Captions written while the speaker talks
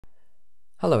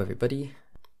Hello everybody.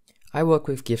 I work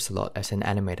with GIFs a lot as an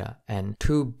animator, and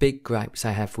two big gripes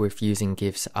I have with using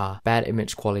GIFs are bad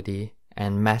image quality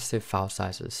and massive file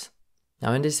sizes.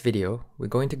 Now in this video, we're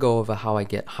going to go over how I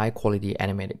get high quality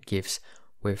animated GIFs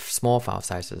with small file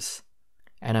sizes.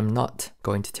 And I'm not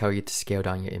going to tell you to scale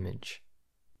down your image.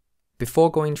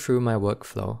 Before going through my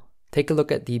workflow, take a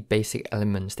look at the basic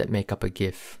elements that make up a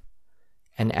GIF.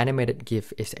 An animated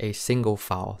GIF is a single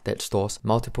file that stores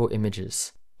multiple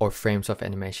images or frames of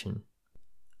animation.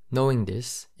 Knowing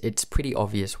this, it's pretty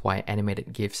obvious why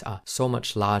animated GIFs are so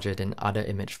much larger than other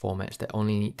image formats that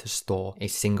only need to store a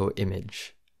single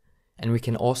image. And we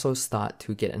can also start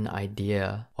to get an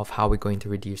idea of how we're going to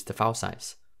reduce the file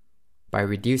size by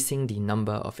reducing the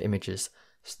number of images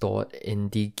stored in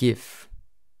the GIF.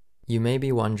 You may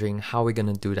be wondering how we're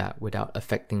going to do that without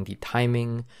affecting the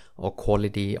timing or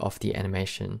quality of the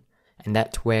animation, and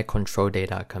that's where control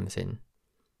data comes in.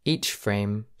 Each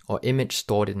frame or image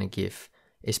stored in a GIF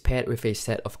is paired with a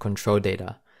set of control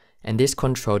data, and this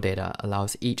control data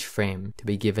allows each frame to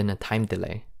be given a time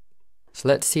delay. So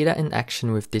let's see that in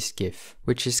action with this GIF,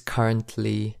 which is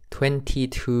currently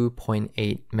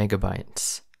 22.8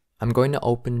 megabytes. I'm going to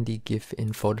open the GIF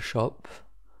in Photoshop,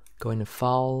 going to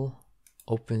File,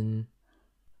 Open,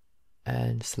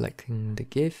 and selecting the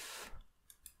GIF.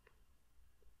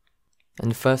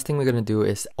 And the first thing we're going to do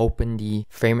is open the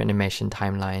frame animation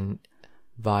timeline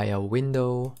via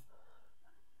Window,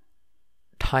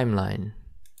 Timeline.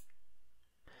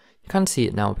 You can't see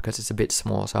it now because it's a bit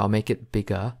small, so I'll make it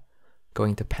bigger.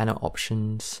 Going to Panel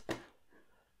Options,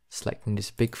 selecting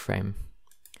this big frame.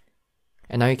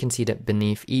 And now you can see that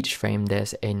beneath each frame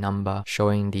there's a number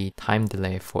showing the time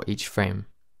delay for each frame.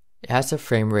 It has a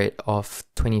frame rate of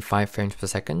 25 frames per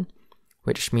second,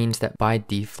 which means that by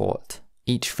default,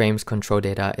 each frame's control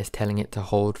data is telling it to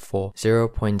hold for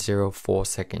 0.04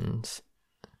 seconds.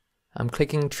 I'm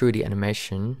clicking through the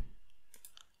animation,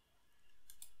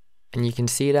 and you can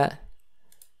see that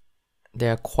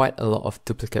there are quite a lot of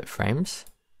duplicate frames.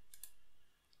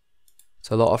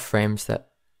 So a lot of frames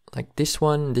that, like this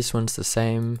one's the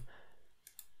same.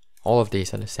 All of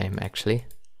these are the same actually.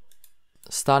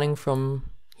 Starting from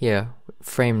here,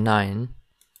 frame 9,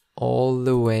 all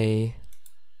the way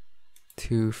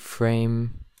to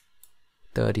frame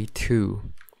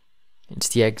 32. It's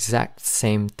the exact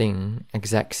same thing,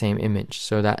 exact same image.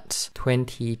 So that's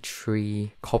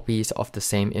 23 copies of the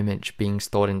same image being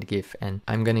stored in the GIF, and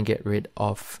I'm gonna get rid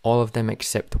of all of them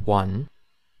except one,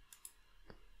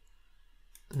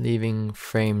 leaving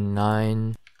frame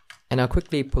 9. And I'll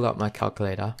quickly pull out my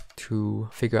calculator to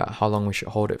figure out how long we should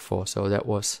hold it for. So that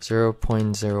was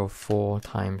 0.04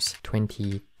 times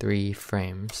 23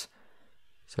 frames.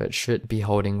 So it should be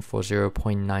holding for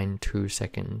 0.92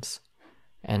 seconds.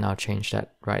 And I'll change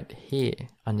that right here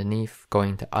underneath,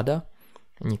 going to Other,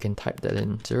 and you can type that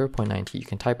in 0.90. You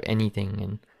can type anything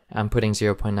in. I'm putting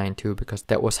 0.92 because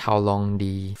that was how long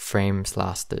the frames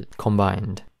lasted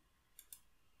combined.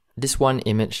 This one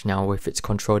image now with its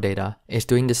control data is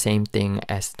doing the same thing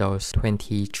as those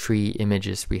 23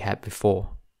 images we had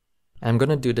before. I'm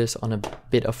gonna do this on a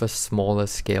bit of a smaller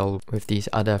scale with these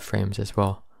other frames as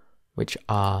well, which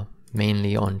are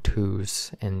mainly on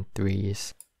 2s and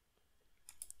 3s.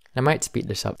 I might speed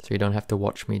this up so you don't have to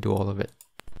watch me do all of it.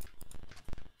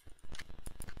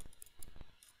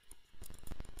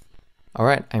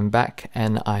 Alright, I'm back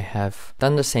and I have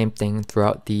done the same thing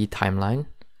throughout the timeline.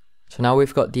 So now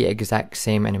we've got the exact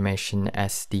same animation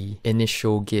as the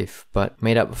initial GIF, but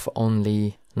made up of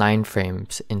only 9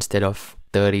 frames instead of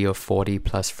 30 or 40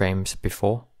 plus frames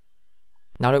before.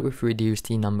 Now that we've reduced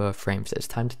the number of frames, it's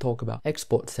time to talk about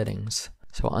export settings.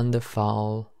 So under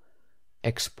File,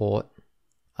 Export,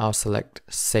 I'll select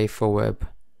Save for Web.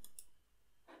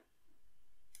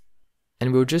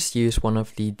 And we'll just use one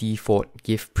of the default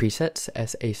GIF presets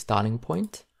as a starting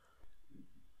point.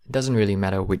 It doesn't really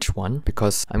matter which one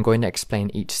because I'm going to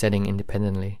explain each setting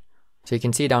independently. So you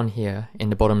can see down here in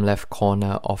the bottom left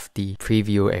corner of the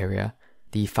preview area,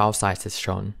 the file size is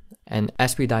shown. And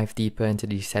as we dive deeper into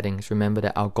these settings, remember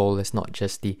that our goal is not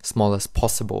just the smallest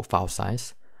possible file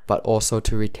size, but also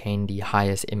to retain the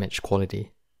highest image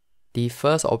quality. The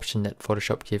first option that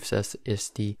Photoshop gives us is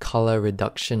the color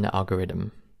reduction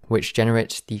algorithm, which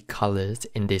generates the colors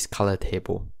in this color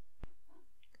table.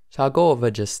 So I'll go over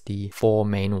just the 4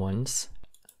 main ones: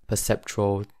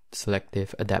 perceptual,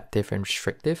 selective, adaptive, and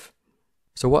restrictive.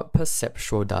 So what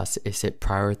perceptual does is it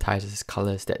prioritizes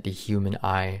colors that the human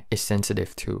eye is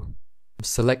sensitive to.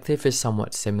 Selective is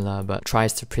somewhat similar but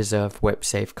tries to preserve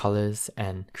web-safe colors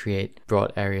and create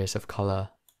broad areas of color.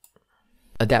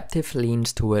 Adaptive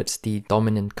leans towards the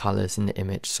dominant colors in the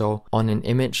image. So on an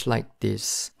image like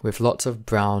this, with lots of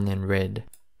brown and red,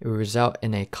 it will result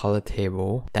in a color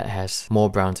table that has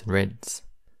more browns and reds.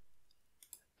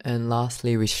 And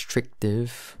lastly,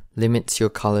 restrictive limits your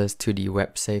colors to the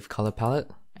web safe color palette.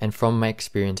 And from my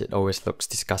experience, it always looks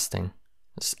disgusting.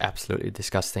 It's absolutely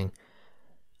disgusting.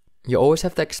 You always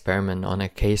have to experiment on a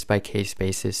case-by-case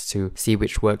basis to see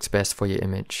which works best for your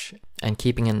image, and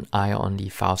keeping an eye on the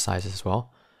file size as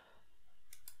well.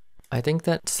 I think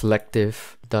that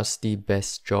selective does the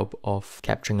best job of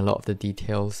capturing a lot of the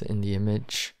details in the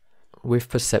image. With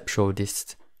perceptual,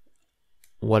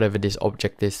 whatever this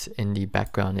object is in the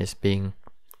background is being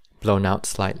blown out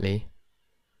slightly,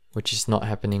 which is not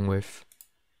happening with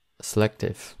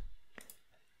selective.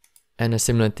 And a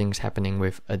similar thing's happening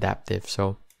with adaptive,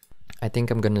 so I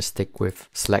think I'm gonna stick with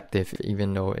selective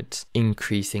even though it's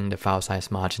increasing the file size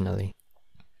marginally.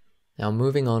 Now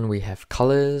moving on, we have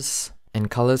colors, and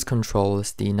colors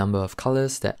controls the number of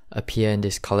colors that appear in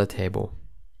this color table.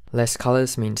 Less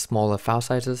colors means smaller file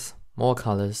sizes, more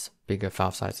colors, bigger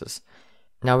file sizes.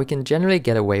 Now we can generally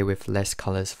get away with less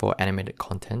colors for animated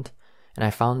content, and I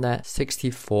found that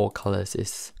 64 colors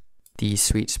is the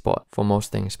sweet spot for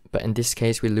most things, but in this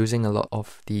case we're losing a lot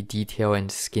of the detail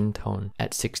and skin tone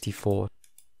at 64.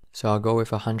 So I'll go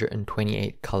with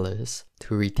 128 colors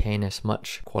to retain as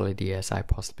much quality as I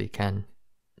possibly can.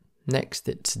 Next,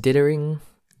 it's dithering.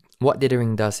 What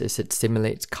dithering does is it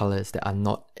simulates colors that are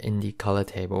not in the color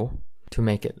table to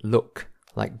make it look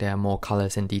like there are more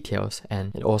colors and details,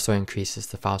 and it also increases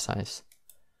the file size.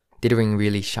 Dithering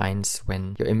really shines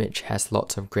when your image has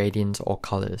lots of gradients or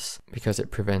colors because it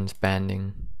prevents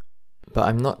banding. But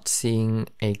I'm not seeing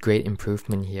a great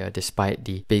improvement here despite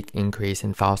the big increase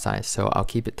in file size, so I'll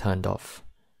keep it turned off.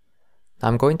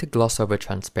 I'm going to gloss over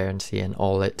transparency and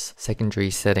all its secondary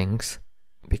settings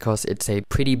because it's a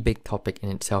pretty big topic in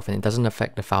itself and it doesn't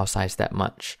affect the file size that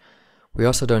much. We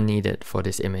also don't need it for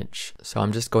this image, so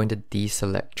I'm just going to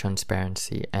deselect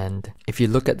transparency, and if you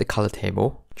look at the color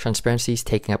table, transparency is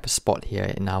taking up a spot here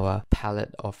in our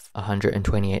palette of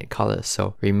 128 colors,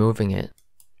 so removing it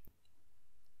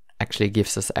actually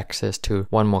gives us access to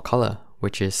one more color,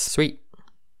 which is sweet.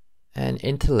 And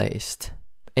interlaced.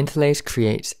 Interlace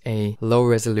creates a low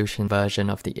resolution version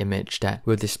of the image that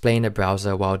will display in the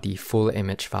browser while the full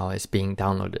image file is being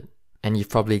downloaded. And you've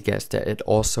probably guessed that it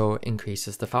also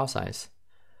increases the file size.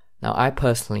 Now I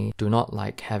personally do not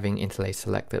like having interlace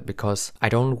selected because I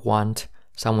don't want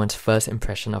someone's first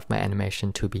impression of my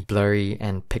animation to be blurry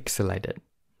and pixelated,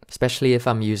 especially if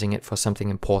I'm using it for something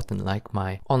important like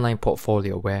my online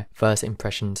portfolio where first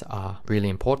impressions are really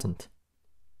important.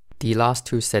 The last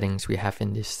two settings we have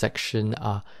in this section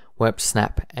are Web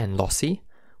Snap and Lossy,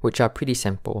 which are pretty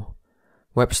simple.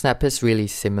 Web Snap is really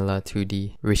similar to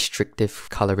the restrictive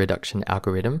color reduction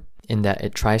algorithm in that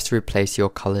it tries to replace your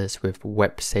colors with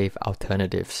web safe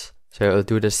alternatives. So it'll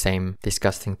do the same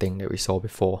disgusting thing that we saw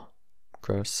before.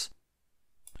 Gross.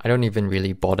 I don't even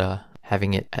really bother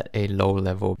having it at a low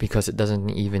level because it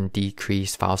doesn't even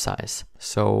decrease file size.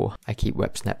 So I keep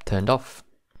Web Snap turned off.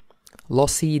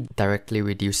 Lossy directly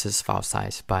reduces file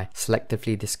size by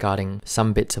selectively discarding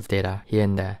some bits of data here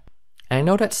and there. And I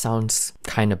know that sounds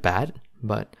kind of bad,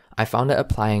 but I found that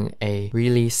applying a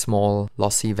really small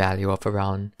lossy value of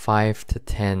around 5 to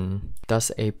 10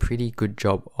 does a pretty good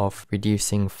job of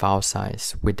reducing file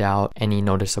size without any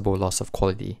noticeable loss of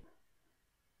quality.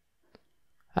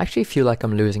 I actually feel like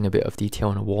I'm losing a bit of detail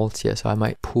on the walls here, so I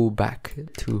might pull back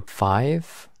to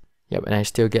 5. Yep, and I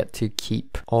still get to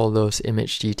keep all those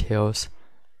image details.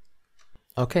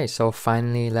 Okay, so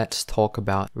finally let's talk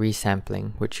about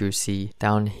resampling, which you see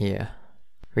down here.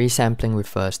 Resampling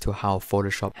refers to how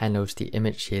Photoshop handles the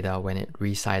image data when it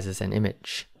resizes an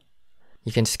image.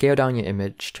 You can scale down your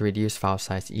image to reduce file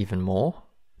size even more,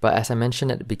 but as I mentioned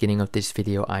at the beginning of this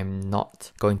video, I'm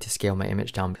not going to scale my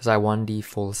image down because I want the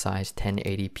full size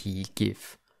 1080p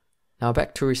GIF. Now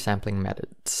back to resampling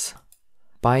methods.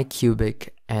 Bicubic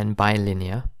and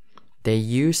bilinear, they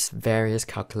use various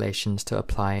calculations to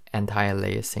apply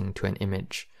anti-aliasing to an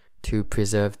image to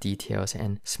preserve details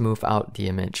and smooth out the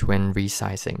image when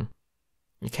resizing.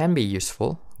 It can be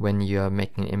useful when you're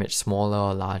making an image smaller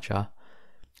or larger.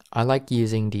 I like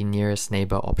using the nearest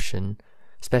neighbor option,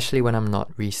 especially when I'm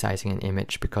not resizing an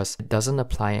image because it doesn't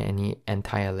apply any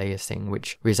anti-aliasing,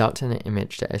 which results in an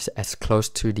image that is as close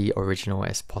to the original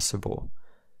as possible.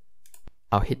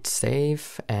 I'll hit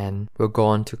save and we'll go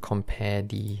on to compare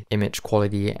the image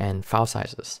quality and file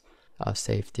sizes. I'll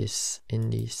save this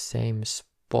in the same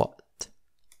spot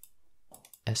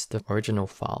as the original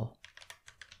file.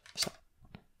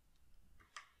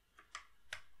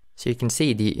 So you can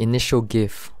see the initial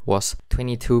GIF was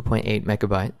 22.8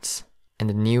 megabytes and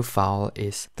the new file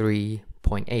is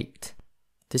 3.8.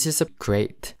 This is a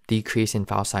great decrease in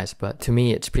file size, but to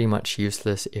me it's pretty much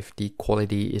useless if the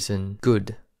quality isn't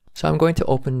good. So I'm going to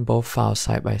open both files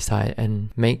side by side and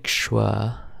make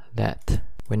sure that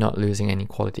we're not losing any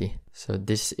quality. So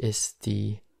this is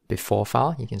the before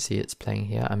file. You can see it's playing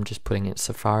here. I'm just putting it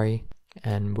Safari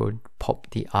and we'll pop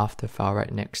the after file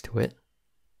right next to it.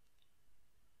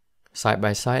 Side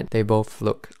by side, they both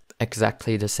look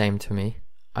exactly the same to me.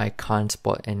 I can't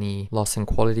spot any loss in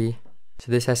quality.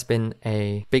 So this has been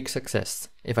a big success,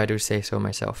 if I do say so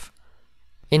myself.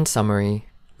 In summary,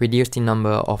 reduce the number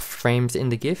of frames in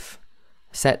the GIF,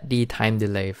 set the time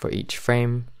delay for each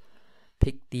frame,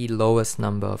 pick the lowest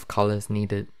number of colors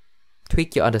needed,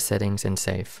 tweak your other settings and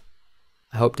save.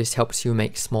 I hope this helps you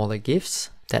make smaller GIFs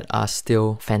that are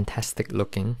still fantastic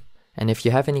looking. And if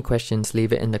you have any questions,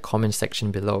 leave it in the comment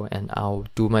section below and I'll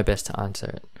do my best to answer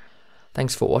it.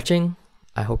 Thanks for watching.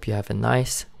 I hope you have a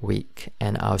nice week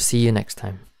and I'll see you next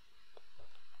time.